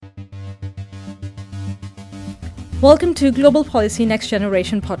Welcome to Global Policy Next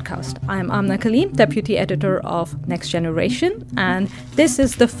Generation podcast. I'm Amna Kaleem, Deputy Editor of Next Generation, and this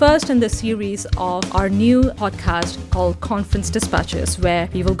is the first in the series of our new podcast called Conference Dispatches, where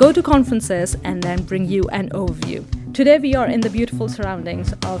we will go to conferences and then bring you an overview. Today we are in the beautiful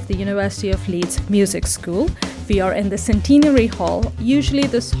surroundings of the University of Leeds Music School. We are in the Centenary Hall. Usually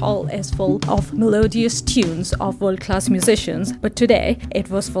this hall is full of melodious tunes of world-class musicians, but today it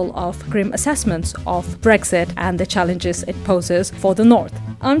was full of grim assessments of Brexit and the challenges it poses for the North.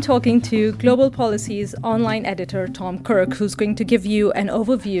 I'm talking to Global Policy's online editor Tom Kirk, who's going to give you an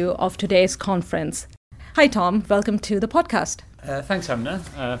overview of today's conference. Hi Tom, welcome to the podcast. Thanks Amna,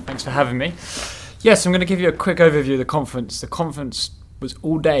 thanks for having me. Yes, I'm going to give you a quick overview of the conference. The conference was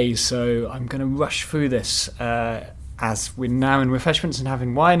all day, so I'm going to rush through this as we're now in refreshments and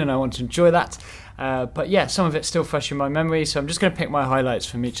having wine, and I want to enjoy that. But yeah, some of it's still fresh in my memory, so I'm just going to pick my highlights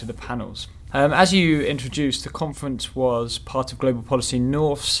from each of the panels. As you introduced, the conference was part of Global Policy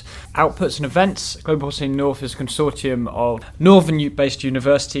North's outputs and events. Global Policy North is a consortium of northern-based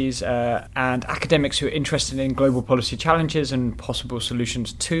universities and academics who are interested in global policy challenges and possible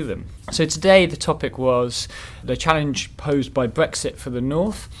solutions to them. So today the topic was the challenge posed by Brexit for the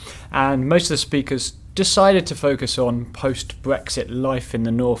North, and most of the speakers decided to focus on post-Brexit life in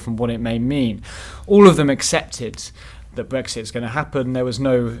the North and what it may mean. All of them accepted that Brexit is going to happen. There was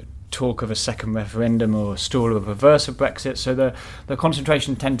no talk of a second referendum or a stall of reverse of Brexit, so the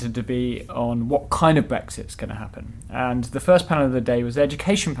concentration tended to be on what kind of Brexit is going to happen. And the first panel of the day was the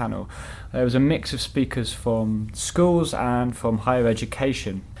education panel. There was a mix of speakers from schools and from higher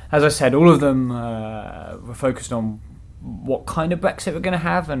education. As I said, all of them were focused on what kind of Brexit we're going to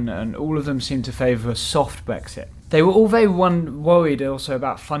have, and all of them seemed to favour a soft Brexit. They were all very worried also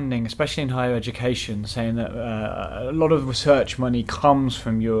about funding, especially in higher education, saying that a lot of research money comes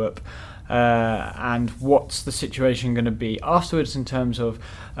from Europe, and what's the situation going to be afterwards in terms of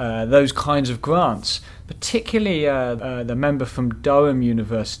those kinds of grants. Particularly the member from Durham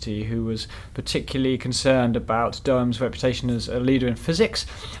University, who was particularly concerned about Durham's reputation as a leader in physics,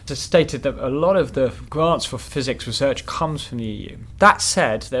 stated that a lot of the grants for physics research comes from the EU. That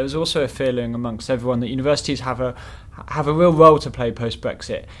said, there was also a feeling amongst everyone that universities have a real role to play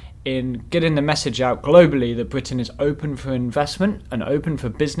post-Brexit in getting the message out globally that Britain is open for investment and open for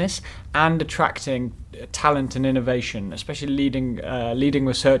business and attracting talent and innovation, especially leading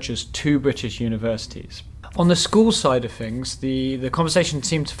researchers to British universities. On the school side of things, the conversation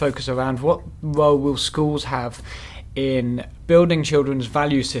seemed to focus around what role will schools have in building children's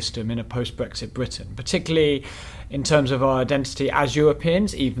value system in a post-Brexit Britain, particularly in terms of our identity as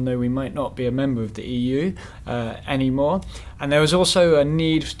Europeans, even though we might not be a member of the EU anymore. And there was also a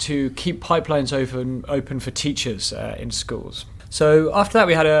need to keep pipelines open for teachers in schools. So after that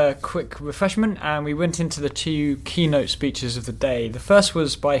we had a quick refreshment and we went into the two keynote speeches of the day. The first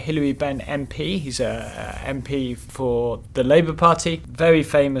was by Hilary Benn MP. He's a MP for the Labour Party, very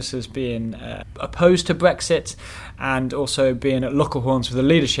famous as being opposed to Brexit and also being at lockerhorns with the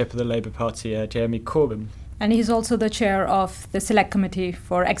leadership of the Labour Party, Jeremy Corbyn. And he's also the chair of the Select Committee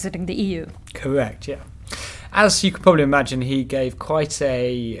for exiting the EU. Correct, yeah. As you could probably imagine, he gave quite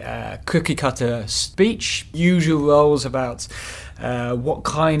a cookie-cutter speech, usual roles about what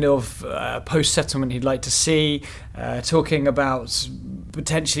kind of post-settlement he'd like to see, talking about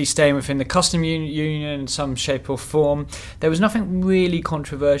potentially staying within the custom union in some shape or form. There was nothing really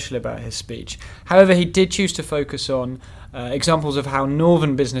controversial about his speech. However, he did choose to focus on examples of how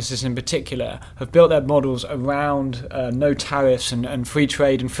northern businesses in particular have built their models around no tariffs and free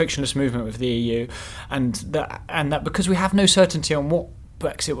trade and frictionless movement with the EU, and that because we have no certainty on what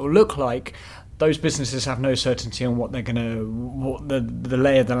Brexit will look like, those businesses have no certainty on what the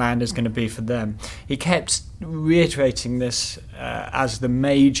lay of the land is going to be for them. He kept reiterating this as the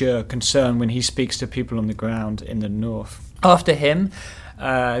major concern when he speaks to people on the ground in the north. After him,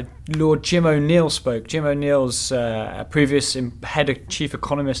 Lord Jim O'Neill spoke. Jim O'Neill's a previous chief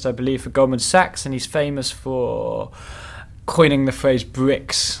economist, I believe, for Goldman Sachs, and he's famous for coining the phrase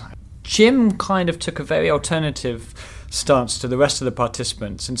BRICS. Jim kind of took a very alternative stance to the rest of the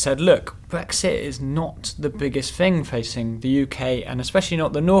participants and said, look, Brexit is not the biggest thing facing the UK and especially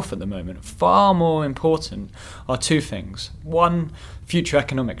not the North at the moment. Far more important are two things. One, future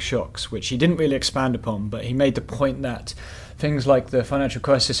economic shocks, which he didn't really expand upon, but he made the point that things like the financial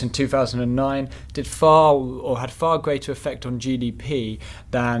crisis in 2009 had far greater effect on GDP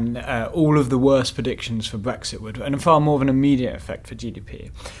than all of the worst predictions for Brexit would, and far more of an immediate effect for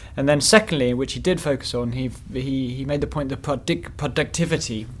GDP. And then secondly, which he did focus on, he made the point that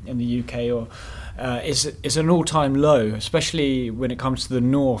productivity in the UK is an all-time low, especially when it comes to the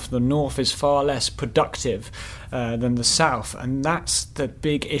north. The north is far less productive than the south, and that's the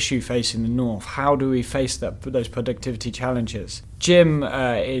big issue facing the north. How do we face those productivity challenges? Jim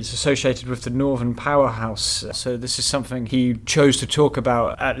is associated with the Northern Powerhouse, so this is something he chose to talk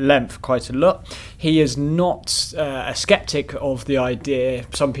about at length quite a lot. He is not a skeptic of the idea.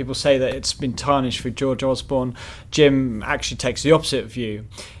 Some people say that it's been tarnished through George Osborne. Jim actually takes the opposite view.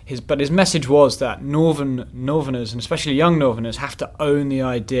 But his message was that Northerners, and especially young Northerners, have to own the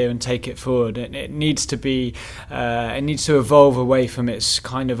idea and take it forward. It needs to be, it needs to evolve away from its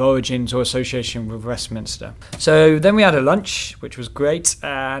kind of origins or association with Westminster. So then we had a lunch, which was great,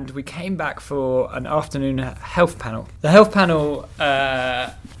 and we came back for an afternoon health panel. The health panel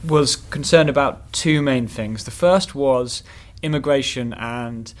was concerned about two main things. The first was immigration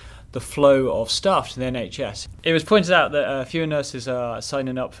and the flow of staff to the NHS. It was pointed out that fewer nurses are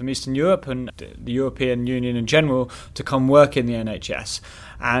signing up from Eastern Europe and the European Union in general to come work in the NHS.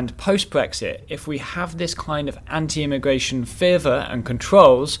 And post-Brexit, if we have this kind of anti-immigration fervour and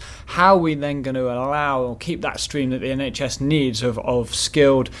controls, how are we then going to allow or keep that stream that the NHS needs of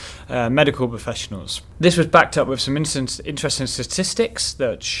skilled medical professionals? This was backed up with some interesting statistics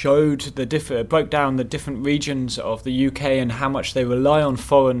that showed broke down the different regions of the UK and how much they rely on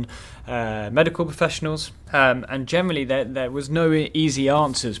foreign medical professionals. And generally there was no easy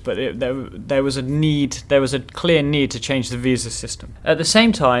answers, but there was a clear need to change the visa system. At the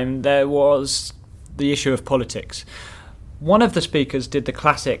same time, there was the issue of politics. One of the speakers did the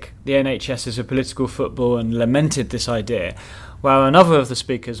classic, the NHS is a political football, and lamented this idea, while another of the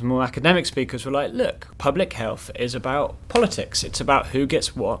speakers, more academic speakers, were like, look, public health is about politics, it's about who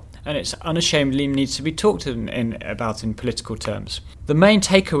gets what, and it unashamedly needs to be talked about in political terms. The main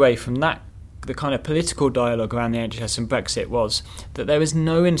takeaway from that, the kind of political dialogue around the NHS and Brexit, was that there is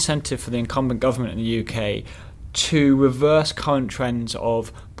no incentive for the incumbent government in the UK to reverse current trends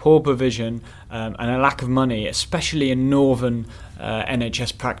of poor provision and a lack of money, especially in northern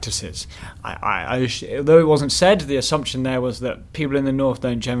NHS practices. Although it wasn't said, the assumption there was that people in the north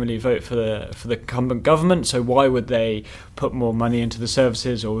don't generally vote for the incumbent government, so why would they put more money into the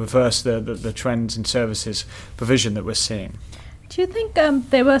services or reverse the trends in services provision that we're seeing? Do you think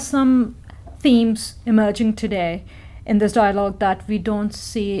there were some themes emerging today in this dialogue that we don't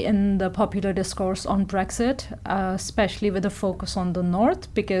see in the popular discourse on Brexit, especially with a focus on the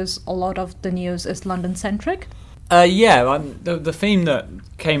north, because a lot of the news is London-centric? The theme that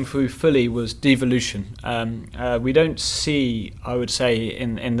came through fully was devolution. We don't see, I would say,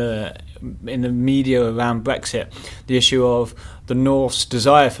 in the media around Brexit, the issue of the North's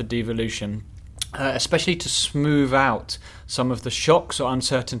desire for devolution, especially to smooth out some of the shocks or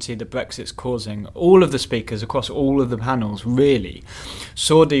uncertainty that Brexit's causing. All of the speakers across all of the panels really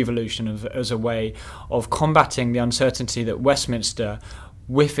saw devolution as a way of combating the uncertainty that Westminster,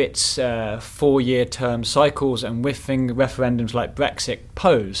 with its 4-year term cycles and with referendums like Brexit,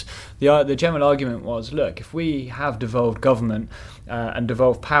 pose. The general argument was, look, if we have devolved government and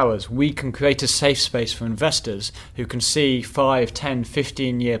devolved powers, we can create a safe space for investors who can see 5, 10,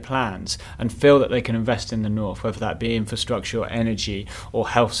 15-year plans and feel that they can invest in the north, whether that be infrastructure or energy or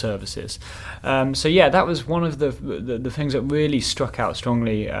health services. That was one of the things that really struck out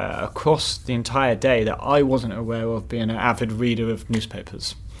strongly across the entire day that I wasn't aware of, being an avid reader of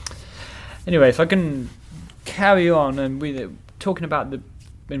newspapers. Anyway, if I can carry on, and we're talking about the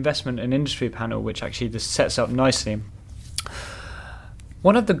investment and industry panel, which actually this sets up nicely.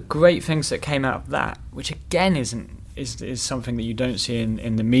 One of the great things that came out of that, which again is something that you don't see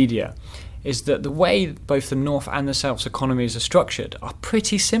in the media, is that the way both the North and the South's economies are structured are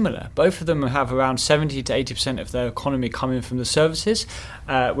pretty similar. Both of them have around 70 to 80% of their economy coming from the services,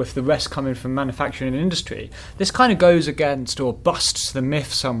 with the rest coming from manufacturing and industry. This kind of goes against or busts the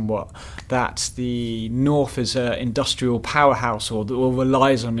myth somewhat that the North is an industrial powerhouse or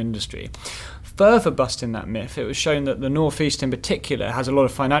relies on industry. Further busting that myth, it was shown that the North East in particular has a lot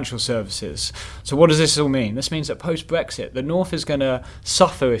of financial services. So what does this all mean? This means that post-Brexit, the North is going to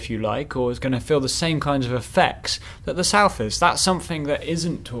suffer, if you like, or is going to feel the same kinds of effects that the South is. That's something that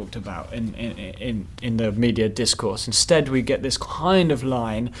isn't talked about in the media discourse. Instead, we get this kind of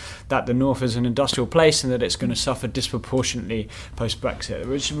line that the North is an industrial place and that it's going to suffer disproportionately post-Brexit,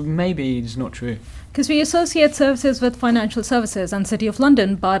 which maybe is not true. Because we associate services with financial services and City of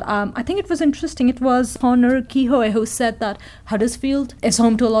London, but I think it was interesting interesting. It was Honor Kehoe who said that Huddersfield is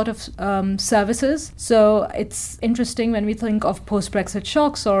home to a lot of services. So it's interesting when we think of post-Brexit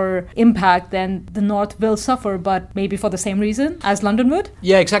shocks or impact, then the North will suffer, but maybe for the same reason as London would?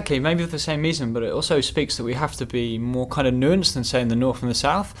 Yeah, exactly. Maybe for the same reason, but it also speaks that we have to be more kind of nuanced than saying the North and the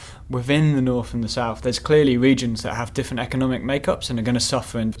South. Within the North and the South, there's clearly regions that have different economic makeups and are going to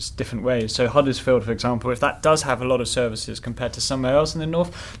suffer in different ways. So Huddersfield, for example, if that does have a lot of services compared to somewhere else in the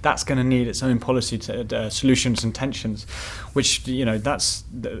North, that's going to need its own policy solutions and tensions, which, that's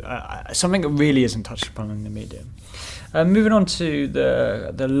something that really isn't touched upon in the media. Moving on to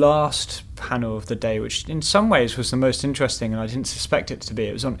the last panel of the day, which in some ways was the most interesting, and I didn't suspect it to be.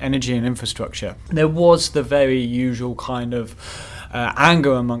 It was on energy and infrastructure. There was the very usual kind of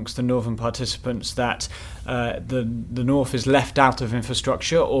anger amongst the Northern participants that the North is left out of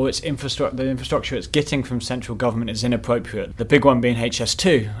infrastructure, or the infrastructure it's getting from central government is inappropriate. The big one being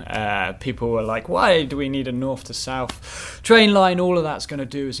HS2. People were like, why do we need a north to south train line? All of that's going to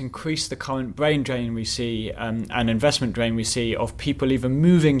do is increase the current brain drain we see and investment drain we see of people either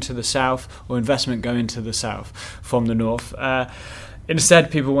moving to the south or investment going to the south from the north. Instead,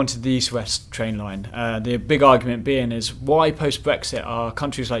 people wanted the east-west train line. The big argument being is, why post-Brexit are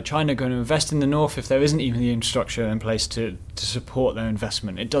countries like China going to invest in the north if there isn't even the infrastructure in place to support their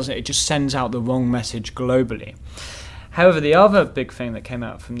investment? It just sends out the wrong message globally. However, the other big thing that came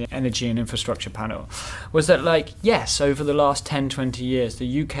out from the energy and infrastructure panel was that, yes, over the last 10, 20 years,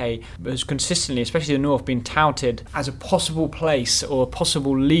 the UK has consistently, especially the North, been touted as a possible place or a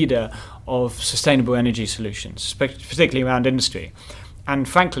possible leader of sustainable energy solutions, particularly around industry. And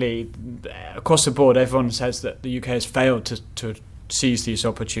frankly, across the board, everyone says that the UK has failed to seize these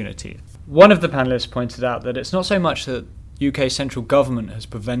opportunities. One of the panellists pointed out that it's not so much that UK central government has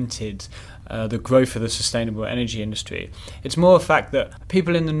prevented the growth of the sustainable energy industry. It's more a fact that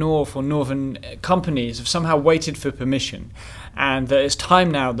people in the north or northern companies have somehow waited for permission, and that it's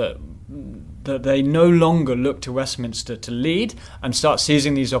time now that they no longer look to Westminster to lead and start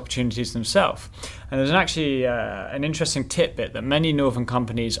seizing these opportunities themselves. And there's actually an interesting tidbit that many northern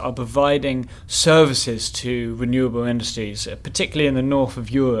companies are providing services to renewable industries, particularly in the north of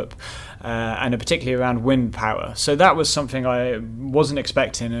Europe, and particularly around wind power. So that was something I wasn't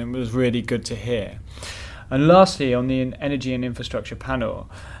expecting, and it was really good to hear. And lastly, on the energy and infrastructure panel,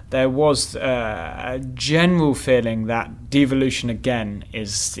 there was a general feeling that devolution again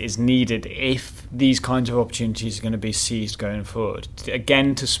is needed if these kinds of opportunities are going to be seized going forward.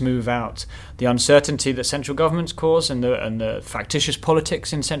 Again, to smooth out the uncertainty that central governments cause and the factitious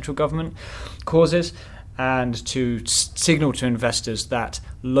politics in central government causes, and to signal to investors that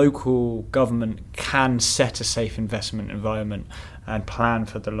local government can set a safe investment environment and plan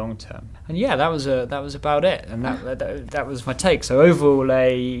for the long term. And yeah, that was about it, and that was my take. So overall,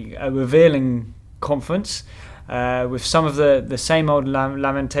 a revealing conference with some of the same old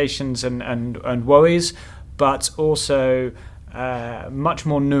lamentations and worries, but also much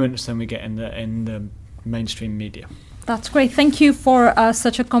more nuance than we get in the mainstream media. That's great. Thank you for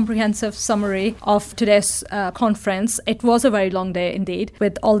such a comprehensive summary of today's conference. It was a very long day indeed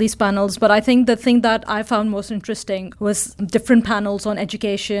with all these panels, but I think the thing that I found most interesting was different panels on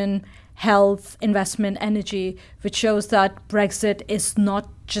education, health, investment, energy, which shows that Brexit is not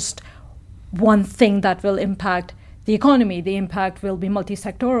just one thing that will impact the economy. The impact will be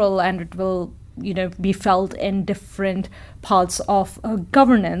multi-sectoral, and it will be felt in different parts of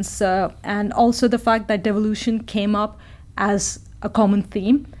governance, and also the fact that devolution came up as a common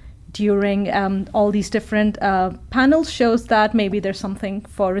theme during all these different panels shows that maybe there's something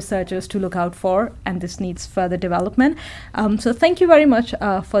for researchers to look out for, and this needs further development. So thank you very much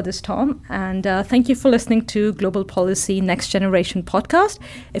for this, Tom, and thank you for listening to Global Policy Next Generation podcast.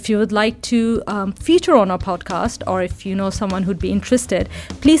 If you would like to feature on our podcast, or if you know someone who'd be interested,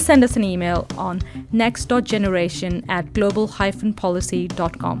 please send us an email on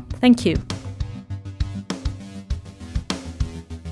next.generation@global-policy.com. Thank you.